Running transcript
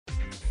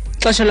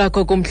Xesha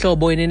lakho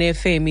kumhlobo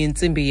FM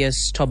intsimbi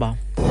yesithoba.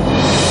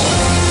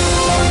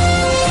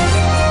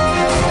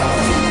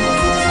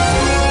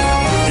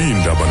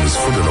 Iindaba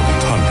nezifundela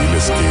kuthambile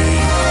sikeyi.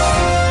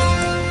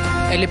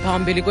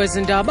 Eliphambili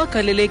kwezindaba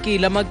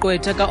bagalelekile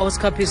Amagqwetha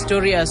ka-Oscar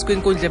Pistorius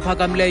kwinkundla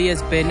ephakamileyo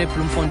yezibheno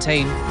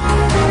eBloemfontein.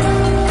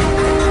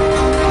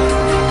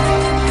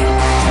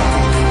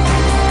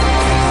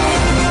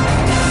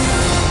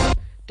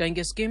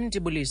 Dangeskim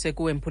Tibulise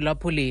kuwe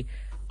mphulaphuli.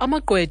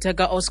 Amagqwetha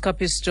ka-Oscar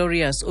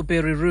Pistorius,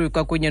 uBarry Roux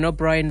kwakunye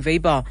noBrian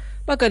Weber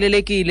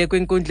bagalelekile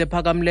kwinkundla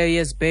ephakamileyo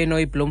yezibheno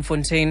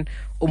eBloemfontein.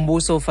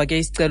 Umbuso ufake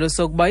isicelo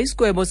sokuba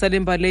isigwebo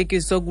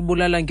salembaleki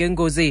sokubulala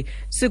ngengozi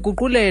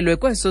siguqulelwe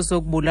kweso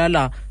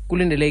sokubulala.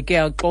 Kulindeleke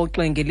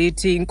axoxe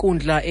ngelithi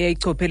inkundla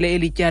eyayichophele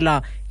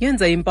elityala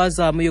yenza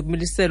impazamo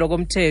yokumiliselwa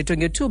komthetho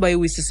ngethuba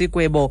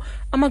iwisisigwebo.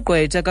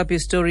 Amagqwetha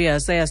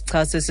kaPistorius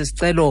ayasichasa esi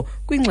sicelo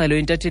kwingxelo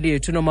yentatheli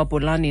yethu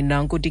noMabholani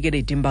nanku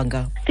Tikele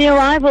Timbanga. The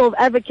arrival of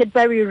Advocate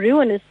Barry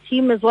Roux and his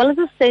team, as well as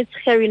the state's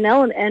Harry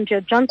Nell and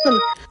Andrea Johnson.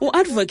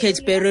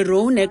 Advocate Barry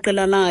Roux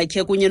neqela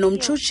lakhe kunye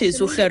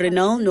nomtshutshisi Harry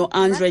Nell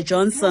noAndrea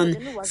Johnson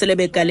sele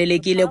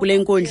begalelekile kule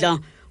nkundla.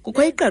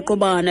 Kukho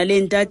iqaqobana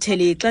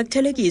lentatheli xa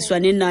kuthelekiswa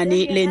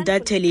nenani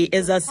lentatheli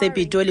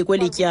ezasepitoli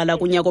kwelityala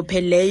kunyaka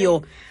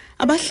opheleyo.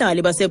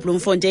 Abahlali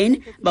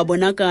baseBloemfontein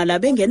babonakala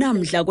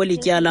bengenamdla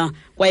kwelityala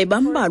kwaye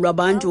bambalwa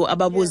abantu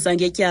ababuza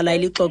ngetyala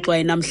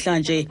elixoxwayo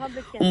namhlanje.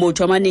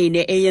 Umbutho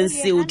wamanene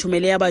ANC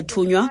uthumele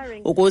abathunywa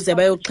ukuze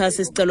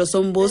bayoxhasa isicelo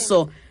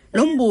sombuso.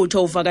 Lo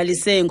mbutho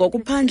uvakalise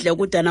ngokuphandle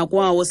ukudana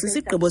kwawo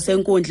sisigqibo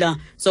senkundla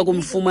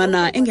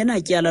sokumfumana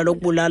engenatyala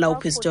lokubulala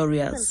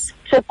uPistorius.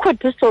 To acquit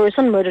Pistorius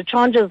on murder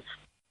charges.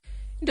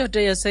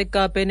 Indoda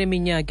yaseKapa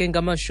eneminyaka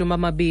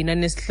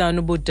engama-25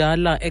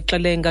 ubudala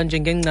exelenga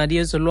njengengcali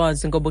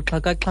yezolwazi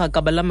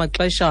ngobuxhakaxhaka bala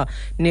maxesha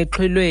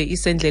nexhilwe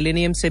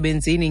isendleleni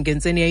yemsebenzini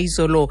ngentseni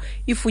yayizolo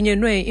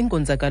ifunyenwe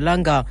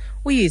ingonzakalanga.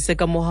 Uyise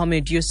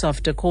kaMohammed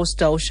Yusuf da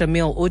Costa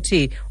uShamil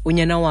uthi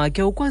unyana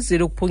wakhe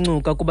ukwazile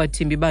ukuphuncuka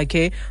kubathimbi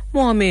bakhe.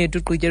 Mohammed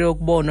ugqityelwe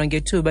ukubonwa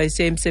ngethuba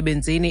esiya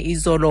emsebenzini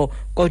izolo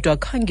kodwa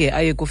khange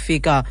aye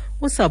kufika.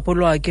 Usapho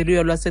lwakhe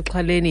luye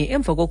lwasexhaleni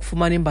emva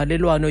kokufumana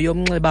imbalelwano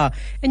yomnxeba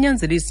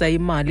enyanzelisa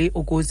imali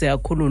ukuze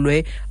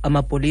akhululwe.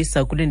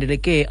 Amapolisa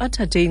kulindeleke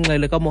athathe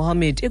ingxelo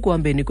kaMohammed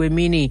ekuhambeni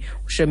kwemini.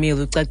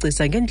 uShamil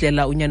ucacisa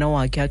ngendlela unyana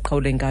wakhe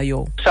aqhawule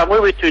ngayo.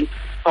 Somewhere between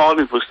Palm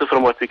and Worcester,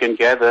 from what we can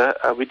gather.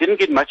 We didn't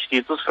get much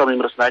details from him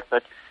last night,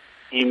 but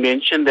he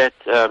mentioned that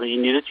he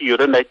needed to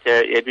urinate.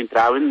 He had been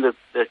driving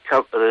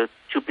the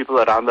two people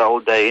around the whole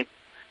day,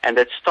 and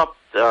that stopped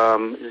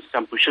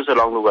some bushes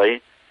along the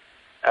way.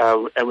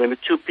 And when the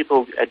two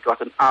people had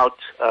gotten out,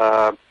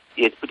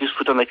 he had put his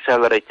foot on the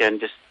accelerator and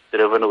just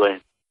driven away.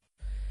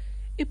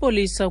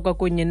 Ipolisa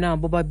kwakunye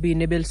nabo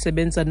babini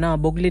belisebenza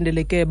nabo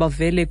kulindeleke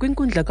bavele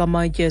kwinkundla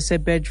kamatye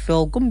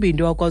eseBedville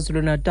kumbindi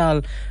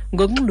waKwaZulu-Natal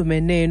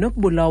ngokunxulumene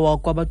nokubulawa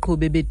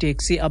kwabaqhubi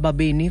beteksi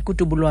ababini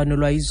kutubulwano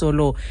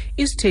lwayizolo.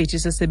 Isithethi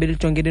sesebe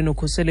lijongene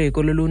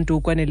nokhuseleko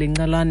loluntu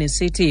kwanelinqalane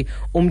sithi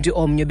umntu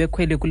omnye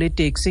bekhwele kule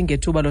teksi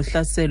ngethuba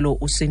lohlaselo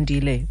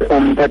usindile.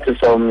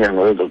 Umphathiswa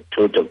womnyango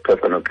wezokuthutha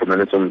ukuphepha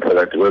nokuxhumanisa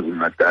umphakathi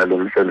KwaZulu-Natal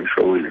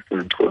uMhlonishwa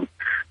Simchunu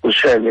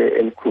ushele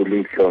elikhulu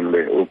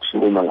ihlombe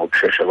ukusukuma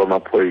ngokushesha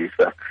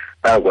kwamaphoyisa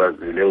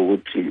akwazile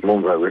ukuthi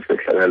emva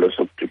kwesehlakalo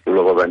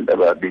sokudubulwa kwabantu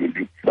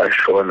ababili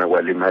bashona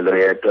kwalimala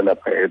yedwa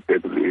lapha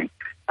eBegley.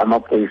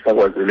 Amaphoyisa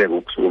akwazile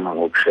ukusukuma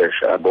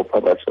ngokushesha abopha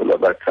abasolwa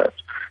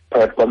abathathu.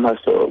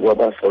 Phakathi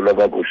kwabasolwa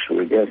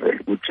ababushiwe kuyavela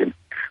ukuthi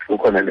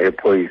kukhona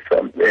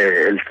nephoyisa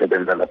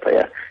elisebenza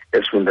lapha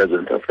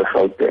esifundazweni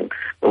saseGauteng.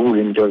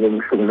 Okuyinto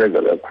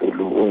emhlukumeza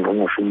kakhulu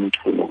ungqongqoshe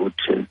uMchunu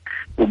ukuthi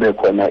kube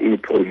khona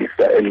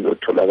iphoyisa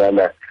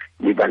elizotholakala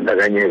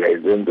libandakanyeka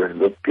izenzweni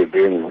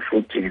zobugebengu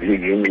futhi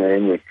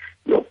liyingxenye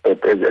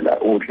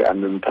yokuphephezela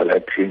udlame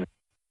emphakathini.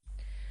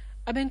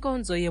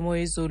 Abenkonzo yemo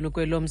yezulu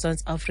kwelo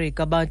Mzantsi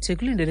Afrika bathi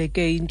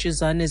kulindeleke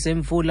intshizane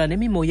zemvula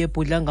nemimoya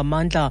ebhudla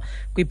ngamandla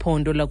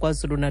kwiphondo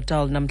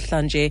laKwaZulu-Natal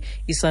namhlanje.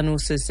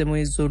 Isanuse semo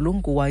yezulu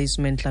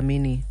nguWiseman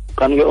Dlamini.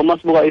 Kanti uma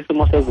sibuka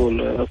isimo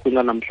sezulu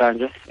kunya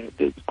namhlanje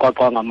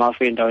siqoqwa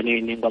ngamafu endaweni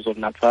eziningi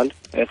KwaZulu-Natal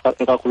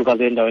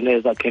ekakhulukazi endaweni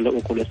ezakhele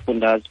ukhulu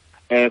esifundazwe.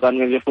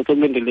 Kanti nje futhi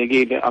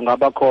kulindelekile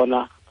angaba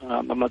khona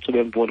amathuba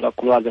emvula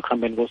kakhulukazi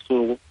ekuhambeni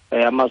kosuku.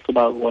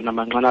 Amathuba wona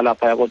mancane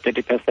lapha yako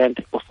 30%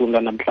 usuku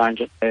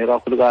namhlanje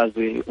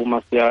kakhulukazi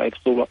uma siya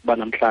ebusuku kuba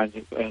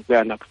namhlanje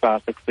kuya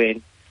nakusasa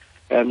ekuseni.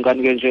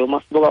 Kanti nje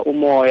uma sibuka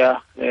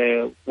umoya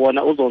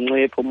wona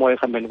uzoncipha umoya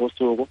ekuhambeni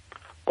kosuku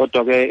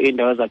kodwa ke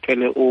indawo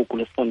ezakhele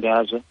ukhulu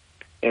esifundazwe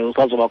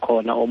usazoba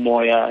khona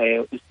umoya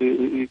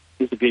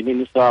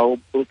isivinini sawo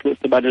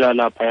sibalela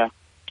lapha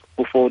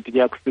u40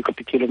 kuya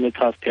ku60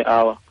 kilometers per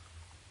hour.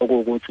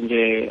 Okuwukuthi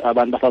nje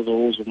abantu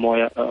basazowuza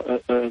umoya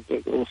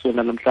usuku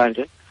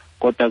namhlanje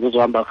kodwa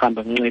kuzohamba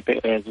kuhambe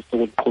kunciphe zisuku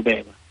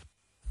liqhubeka.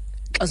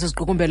 xa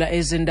sesiqukumbela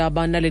ezi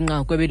ndaba nale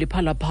nqaku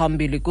ebeliphala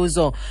phambili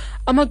kuzo.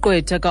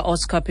 Amagqwetha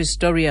ka-Oscar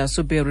Pistorius,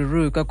 uBarry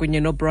Roux kwakunye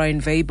noBrian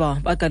Weber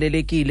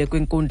bagalelekile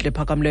kwinkundla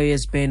ephakamileyo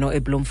yezibheno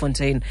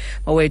eBloemfontein.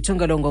 Mawethu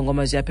ngalo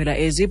ngongoma ziyaphela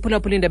ezi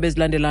phulaphula iindaba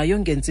ezilandelayo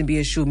ngentsimbi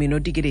ye-10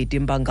 notikileti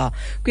imbanga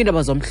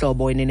kwiindaba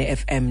zomhlobo enene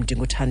FM.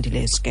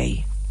 Ndinguthandile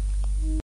Skay.